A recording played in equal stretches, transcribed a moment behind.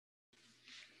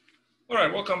All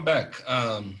right, welcome back.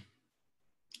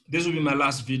 This will be my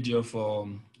last video for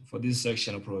this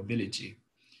section of probability.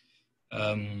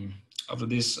 After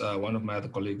this, one of my other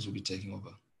colleagues will be taking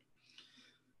over.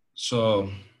 So,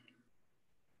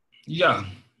 yeah,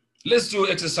 let's do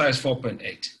exercise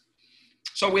 4.8.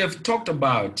 So we have talked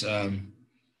about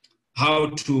how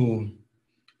to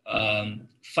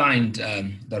find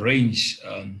the range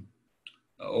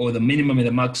or the minimum and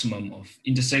the maximum of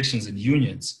intersections and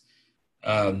unions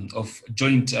of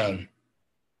joint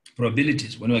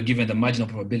probabilities when we're given the marginal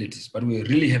probabilities, but we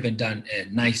really haven't done a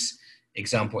nice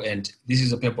example, and this is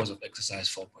the purpose of exercise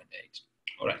 4.8.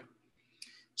 All right.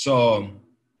 So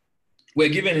we're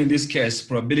given in this case,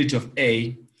 probability of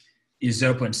A is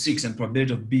 0.6 and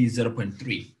probability of B is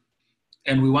 0.3.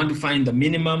 And we want to find the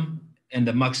minimum and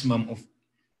the maximum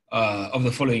of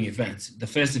the following events. The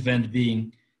first event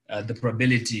being the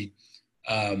probability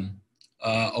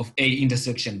of A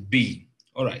intersection B.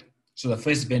 All right. So the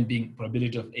first event being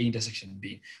probability of A intersection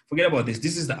B. Forget about this.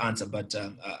 This is the answer, but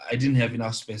I didn't have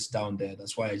enough space down there.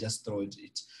 That's why I just throw it.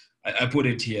 I put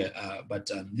it here, but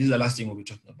this is the last thing we'll be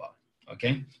talking about.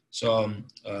 Okay. So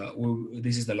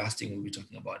this is the last thing we'll be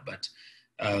talking about. But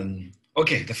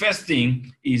okay, the first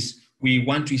thing is we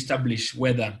want to establish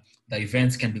whether the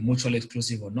events can be mutually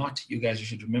exclusive or not. You guys, you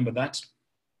should remember that.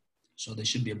 So there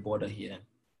should be a border here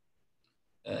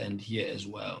and here as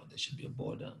well. There should be a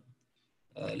border.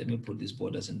 Let me put these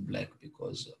borders in black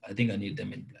because I think I need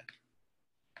them in black.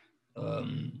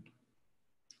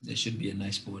 There should be a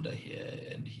nice border here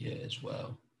and here as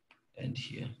well, and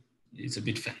here. It's a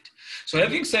bit faint. So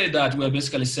having said that, we're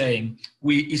basically saying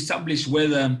we establish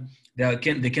whether they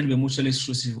can be mutually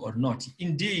exclusive or not.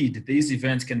 Indeed, these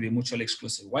events can be mutually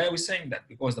exclusive. Why are we saying that?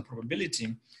 Because the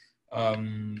probability,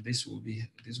 this will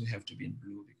have to be in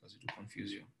blue because it will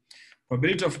confuse you.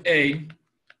 Probability of A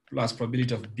plus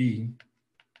probability of B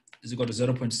is equal to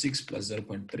 0.6 plus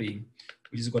 0.3,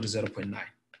 which is equal to 0.9.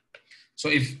 So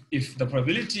if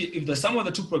the sum of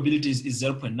the two probabilities is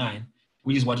 0.9,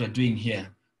 which is what we're doing here,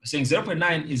 we're saying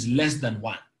 0.9 is less than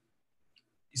 1.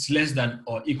 It's less than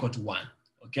or equal to 1,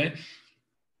 okay?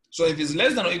 So if it's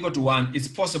less than or equal to 1, it's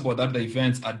possible that the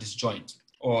events are disjoint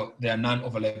or they are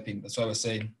non-overlapping. That's why we're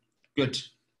saying, good,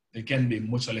 they can be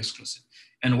mutually exclusive.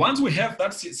 And once we have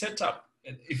that set up,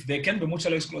 if they can be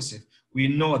mutually exclusive, we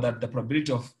know that the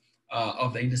probability of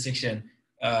the intersection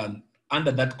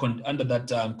under that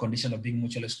condition of being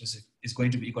mutually exclusive is going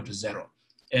to be equal to 0.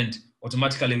 And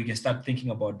automatically we can start thinking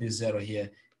about this 0 here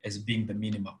as being the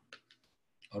minimum.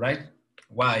 All right?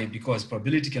 Why? Because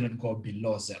probability cannot go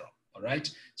below 0. All right?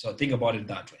 So think about it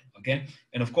that way. Okay?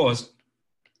 And of course,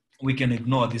 we can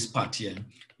ignore this part here.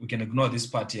 We can ignore this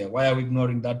part here. Why are we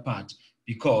ignoring that part?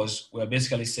 Because we're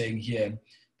basically saying here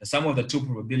the sum of the two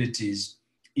probabilities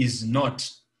is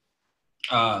not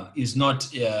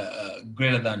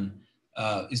greater than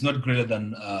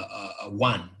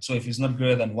 1. So if it's not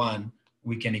greater than 1,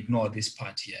 we can ignore this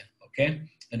part here. Okay,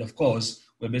 and of course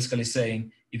we're basically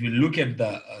saying if you look at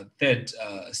the third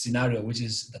scenario, which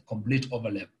is the complete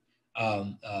overlap,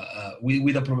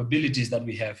 with the probabilities that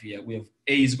we have here, we have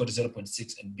A is equal to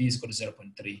 0.6 and B is equal to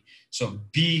 0.3. So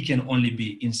B can only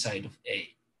be inside of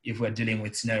A if we're dealing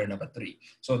with scenario number 3.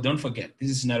 So don't forget, this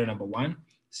is scenario number 1,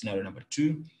 scenario number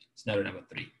 2, scenario number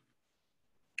 3.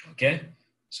 Okay,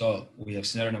 so we have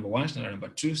scenario number 1, scenario number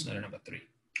 2, scenario number 3.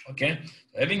 Okay,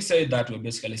 so having said that, we're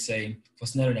basically saying for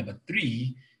scenario number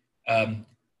 3,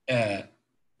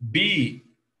 B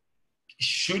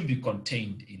should be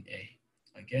contained in A.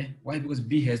 Okay, why? Because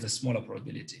B has the smaller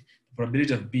probability. The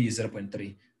probability of B is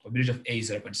 0.3, probability of A is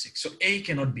 0.6. So A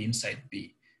cannot be inside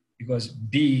B because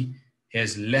B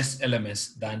has less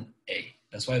elements than A.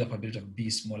 That's why the probability of B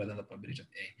is smaller than the probability of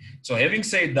A. So having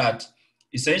said that,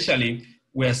 essentially,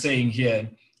 we're saying here,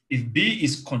 if B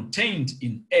is contained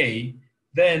in A,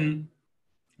 then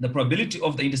the probability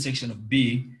of the intersection of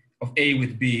A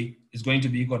with B is going to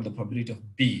be equal to the probability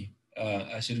of B.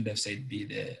 I shouldn't have said B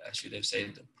there. I should have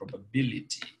said the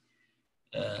probability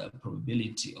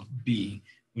of B,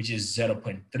 which is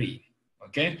 0.3.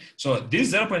 Okay, so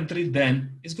this 0.3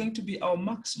 then is going to be our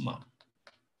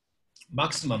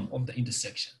maximum of the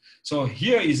intersection. So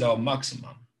here is our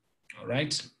maximum. All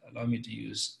right, allow me to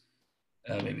use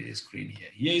maybe this screen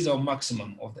here. Here is our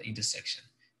maximum of the intersection.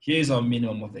 Here is our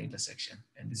minimum of the intersection.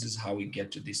 And this is how we get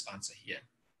to this answer here.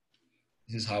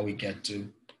 This is how we get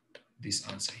to this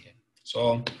answer here.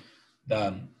 So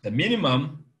the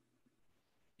minimum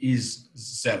is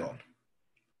 0.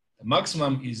 The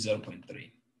maximum is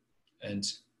 0.3. And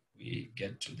we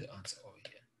get to the answer over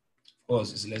here. Of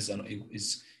course, it's less than,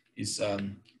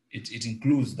 it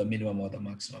includes the minimum or the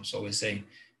maximum. So we're saying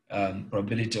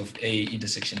probability of A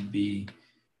intersection B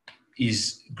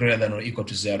is greater than or equal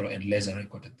to 0 and less than or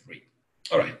equal to 3.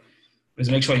 All right, please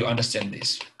make sure you understand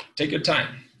this. Take your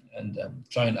time and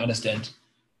try and understand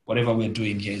whatever we're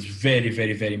doing here is very,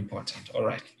 very, very important. All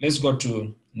right, let's go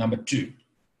to number 2.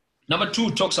 Number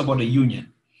 2 talks about a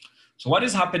union. So what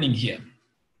is happening here?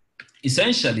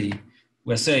 Essentially,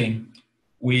 we're saying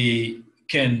we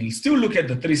can still look at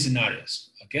the 3 scenarios,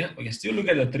 okay? We can still look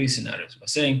at the 3 scenarios. We're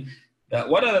saying that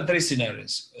what are the 3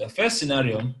 scenarios? The first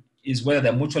scenario is whether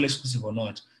they're mutually exclusive or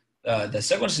not. The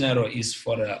second scenario is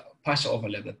for a partial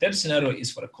overlap. The third scenario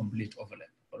is for a complete overlap,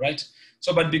 all right?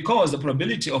 So, but because the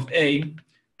probability of A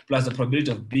plus the probability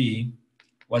of B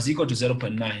was equal to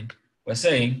 0.9, we're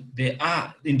saying they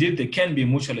can be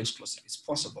mutually exclusive. It's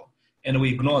possible. And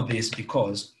we ignore this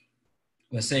because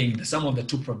we're saying the sum of the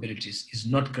 2 probabilities is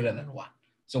not greater than 1.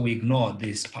 So we ignore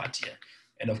this part here.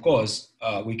 And of course,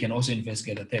 we can also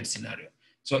investigate the third scenario.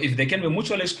 So if they can be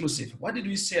mutually exclusive, what did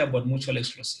we say about mutually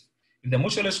exclusive? If they're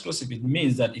mutually exclusive, it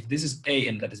means that if this is A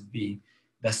and that is B,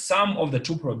 the sum of the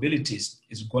 2 probabilities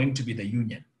is going to be the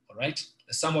union, all right?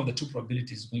 The sum of the 2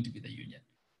 probabilities is going to be the union.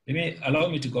 Allow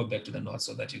me to go back to the notes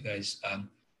so that you guys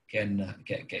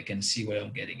can see where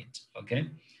I'm getting it, okay?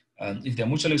 If they're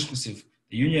mutually exclusive,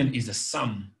 the union is the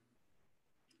sum.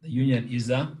 The union is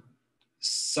the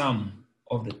sum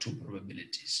of the 2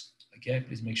 probabilities, okay?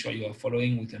 Please make sure you are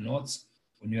following with your notes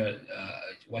when you are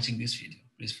watching this video.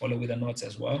 Please follow with the notes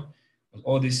as well.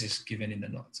 All this is given in the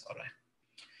notes, all right?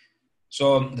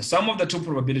 So the sum of the 2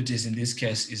 probabilities in this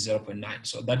case is 0.9.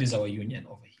 So that is our union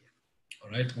over here, all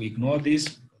right? We ignore this.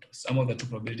 The sum of the 2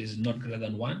 probabilities is not greater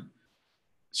than 1.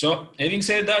 So having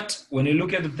said that, when you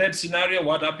look at the third scenario,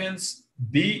 what happens?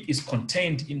 B is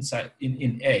contained inside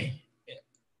in A,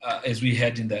 as we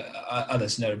had in the other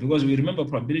scenario, because we remember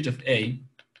probability of A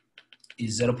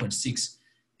is 0.6.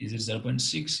 Is it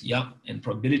 0.6? Yeah, and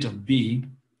probability of B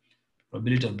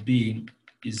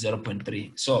is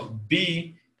 0.3. So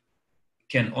B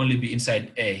can only be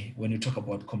inside A when you talk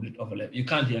about complete overlap. You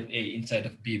can't have A inside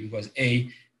of B because A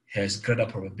has greater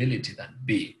probability than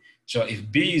B. So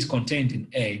if B is contained in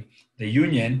A, the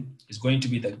union is going to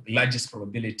be the largest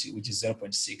probability, which is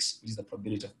 0.6, which is the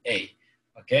probability of A,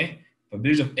 okay?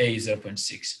 Probability of A is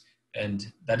 0.6,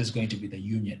 and that is going to be the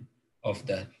union of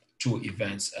the 2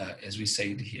 events, as we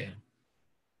said here,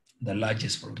 the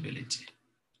largest probability,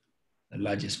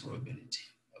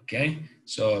 okay?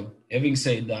 So having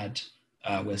said that,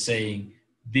 we're saying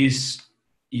this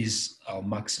is our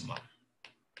maximum,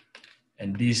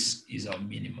 and this is our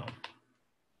minimum.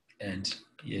 And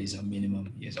here is our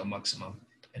minimum, here's our maximum,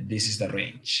 and this is the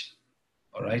range.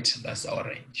 All right, that's our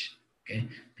range, okay?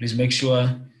 Please make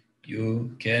sure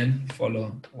you can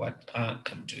follow what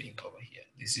I'm doing over here.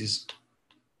 This is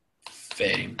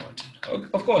very important.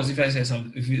 Of course, if I say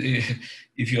something,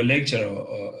 if your lecturer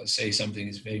or say something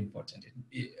is very important,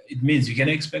 it means you can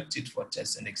expect it for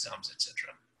tests and exams,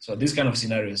 etc. So these kind of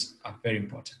scenarios are very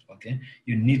important, okay?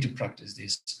 You need to practice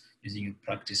this using your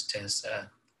practice tests,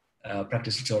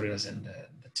 practice tutorials and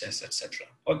the tests, etc.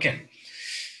 Okay,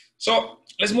 so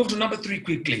let's move to number 3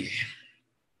 quickly.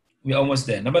 We're almost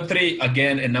there. Number 3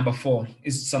 again, and number 4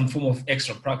 is some form of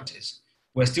extra practice.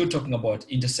 We're still talking about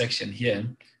intersection here,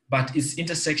 but it's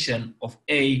intersection of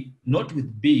A, not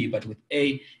with B, but with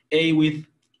A with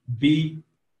B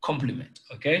complement,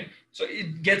 okay? So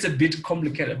it gets a bit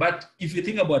complicated, but if you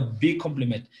think about B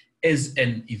complement as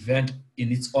an event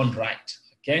in its own right,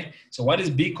 okay? So what is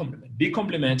B complement? B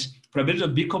complement, probability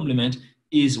of B complement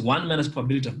is 1 minus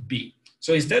probability of B.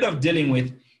 So instead of dealing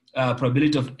with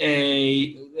probability of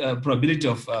A,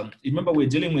 remember we're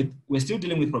still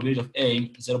dealing with probability of A,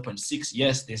 0.6.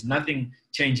 Yes, there's nothing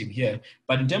changing here.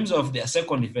 But in terms of the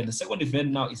second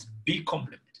event now is B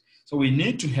complement. So we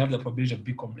need to have the probability of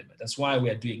B complement. That's why we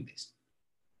are doing this,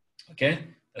 okay?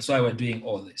 That's why we're doing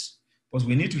all this, because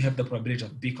we need to have the probability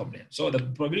of B complement. So the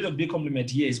probability of B complement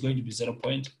here is going to be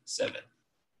 0.7.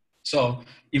 So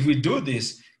if we do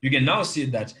this, you can now see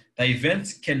that the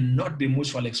events cannot be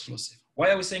mutually exclusive.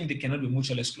 Why are we saying they cannot be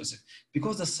mutually exclusive?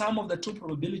 Because the sum of the 2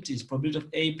 probabilities, probability of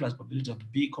A plus probability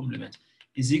of B complement,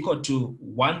 is equal to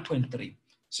 1.3.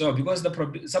 So because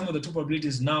the sum of the 2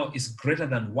 probabilities now is greater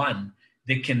than 1,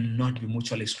 they cannot be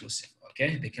mutually exclusive,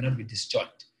 okay? They cannot be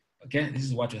disjoint, okay? This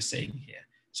is what we're saying here.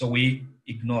 So we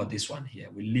ignore this one here.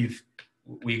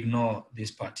 We ignore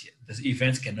this part here. The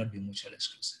events cannot be mutually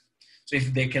exclusive. So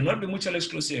if they cannot be mutually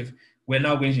exclusive, we're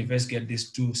now going to investigate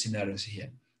these 2 scenarios here,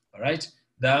 all right?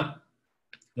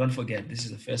 Don't forget, this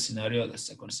is the first scenario, the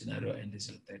second scenario, and this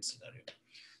is the third scenario.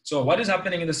 So what is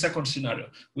happening in the second scenario?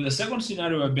 With the second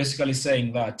scenario, we're basically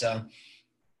saying that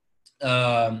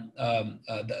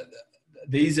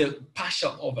there is a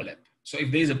partial overlap. So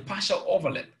if there is a partial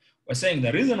overlap, we're saying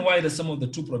the reason why the sum of the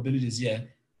two probabilities here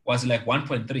was like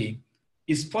 1.3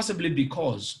 is possibly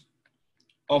because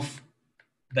of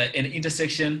an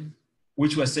intersection,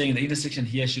 which we're saying the intersection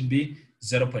here should be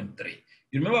 0.3.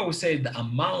 You remember we said the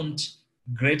amount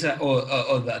greater or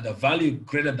the value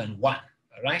greater than 1,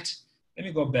 all right? Let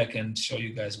me go back and show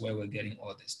you guys where we're getting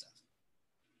all this stuff.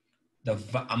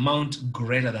 The amount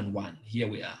greater than 1, here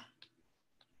we are.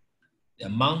 The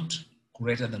amount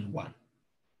greater than 1.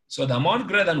 So the amount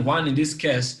greater than 1 in this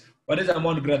case, what is the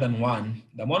amount greater than 1?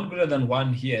 The amount greater than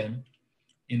 1 here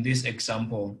in this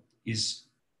example is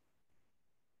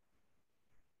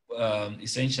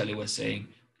essentially we're saying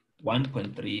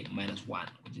 1.3 minus 1,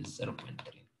 which is 0.3.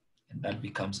 And that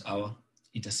becomes our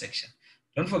intersection.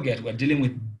 Don't forget, we're dealing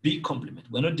with B complement.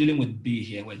 We're not dealing with B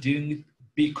here, we're dealing with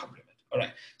B complement. All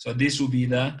right, so this will be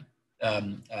the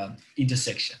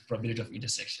intersection, probability of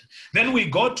intersection. Then we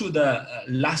go to the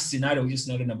last scenario, which is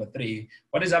scenario number 3.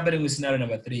 What is happening with scenario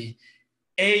number 3?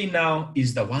 A now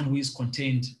is the one who is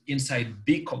contained inside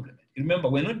B complement. Remember,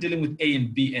 we're not dealing with A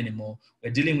and B anymore.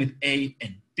 We're dealing with A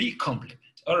and B complement.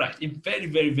 All right, very,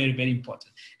 very, very, very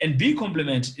important. And B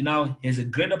complement now has a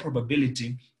greater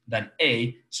probability than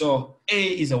A. So A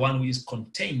is the one who is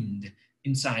contained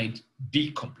inside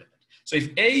B complement. So if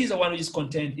A is the one who is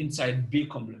contained inside B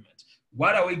complement,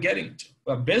 what are we getting to?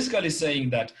 We're basically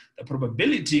saying that the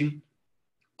probability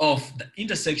of the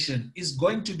intersection is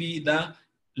going to be the,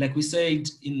 like we said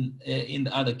in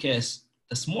the other case,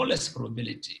 the smallest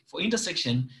probability. For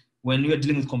intersection, when we are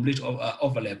dealing with complete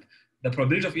overlap, the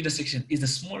probability of intersection is the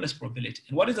smallest probability.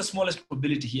 And what is the smallest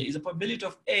probability here? Is the probability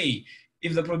of A.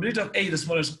 If the probability of A is the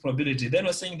smallest probability, then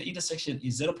we're saying the intersection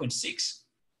is 0.6.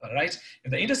 All right.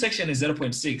 If the intersection is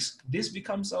 0.6, this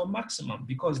becomes our maximum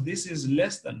because this is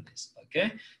less than this.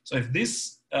 Okay. So if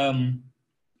this,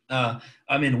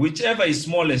 whichever is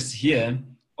smallest here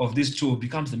of these two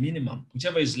becomes the minimum,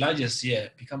 whichever is largest here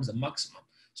becomes the maximum.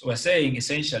 So we're saying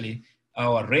essentially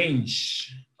our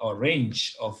range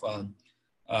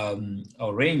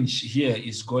here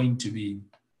is going to be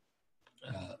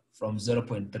from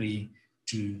 0.3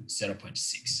 to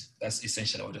 0.6. That's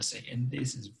essentially what we're saying. And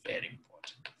this is very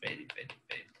important. Very, very,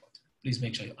 very important. Please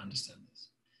make sure you understand this.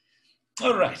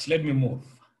 All right, let me move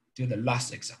to the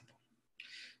last example.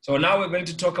 So now we're going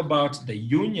to talk about the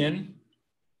union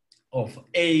of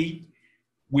A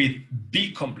with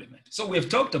B complement. So we have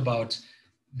talked about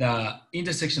the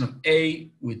intersection of A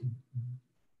with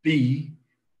B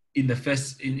in the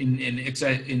first in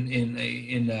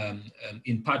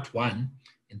part 1.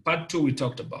 In part 2, we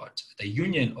talked about the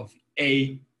union of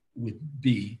A with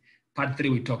B. Part 3,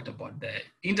 we talked about the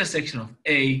intersection of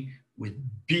A with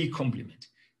B complement.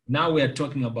 Now we are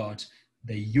talking about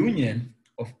the union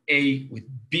of A with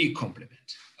B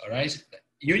complement, all right? The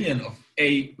union of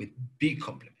A with B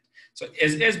complement. So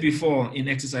as before in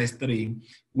exercise 3,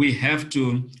 we have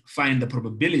to find the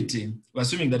probability. We're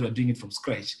assuming that we're doing it from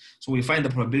scratch. So we find the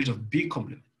probability of B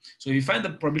complement. So if you find the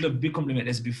probability of B complement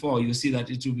as before, you see that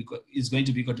it's going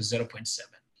to be equal to 0.7,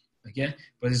 okay?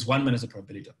 But it's 1 minus the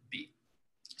probability of B.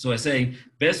 So we're saying,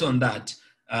 based on that,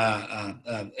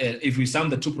 if we sum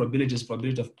the two probabilities,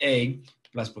 probability of A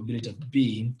plus probability of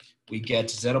B, we get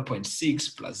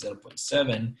 0.6 plus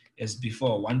 0.7 as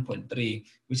before 1.3,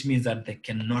 which means that they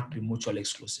cannot be mutually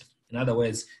exclusive. In other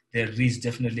words, there is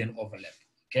definitely an overlap,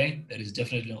 okay? There is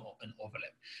definitely an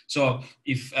overlap. So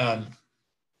if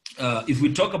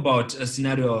we talk about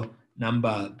scenario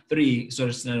number 2,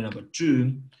 scenario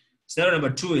number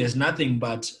 2 has nothing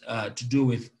but to do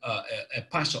with a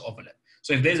partial overlap.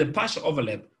 So if there's a partial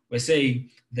overlap, we're saying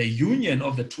the union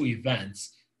of the two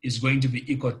events is going to be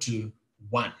equal to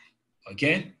 1,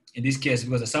 okay? In this case,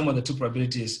 because the sum of the two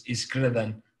probabilities is greater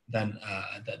than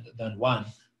 1,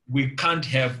 we can't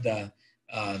have the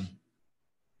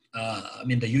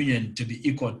the union to be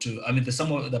equal to, the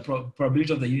sum of the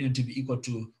probability of the union to be equal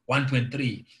to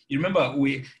 1.3. You remember,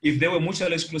 if they were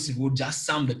mutually exclusive, we would just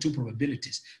sum the two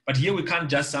probabilities. But here we can't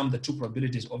just sum the two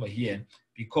probabilities over here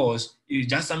because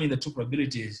just summing the two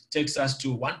probabilities takes us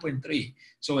to 1.3.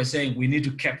 So we're saying we need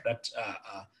to cap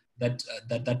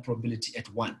that probability at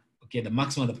 1. Okay, the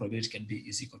maximum of the probability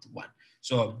is equal to 1.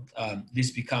 So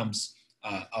this becomes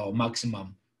our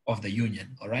maximum of the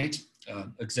union, all right?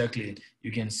 Exactly,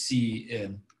 you can see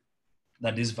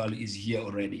that this value is here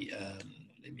already.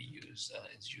 Let me use,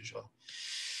 as usual,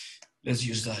 let's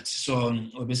use that. So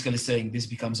we're basically saying this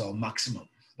becomes our maximum,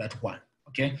 that 1,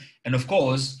 okay? And of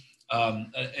course,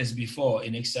 as before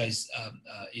in exercise,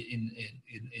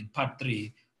 in part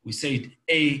 3, we said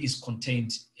A is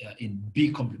contained in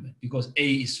B complement because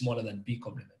A is smaller than B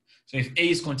complement. So if A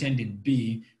is contained in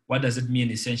B, what does it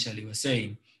mean essentially? We're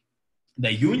saying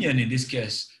the union in this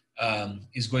case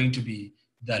is going to be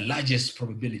the largest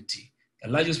probability. The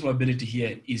largest probability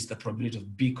here is the probability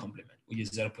of B complement, which is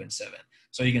 0.7.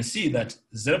 So you can see that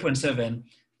 0.7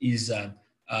 is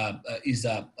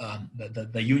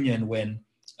the union when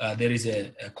there is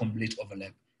a complete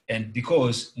overlap. And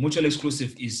because mutually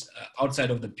exclusive is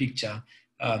outside of the picture,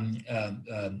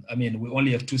 I mean, we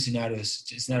only have two scenarios,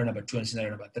 scenario number 2 and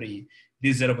scenario number 3.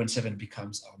 This 0.7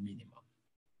 becomes our minimum.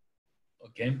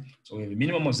 Okay, so we have a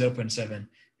minimum of 0.7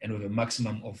 and we have a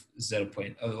maximum of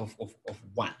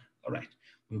 1. All right,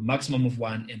 we have a maximum of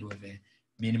 1 and we have a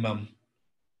minimum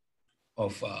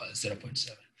of 0.7.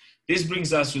 This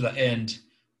brings us to the end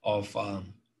of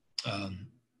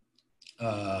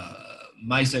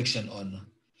my section on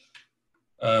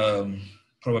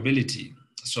probability.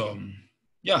 So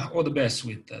yeah, all the best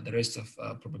with the rest of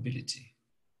probability.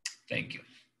 Thank you.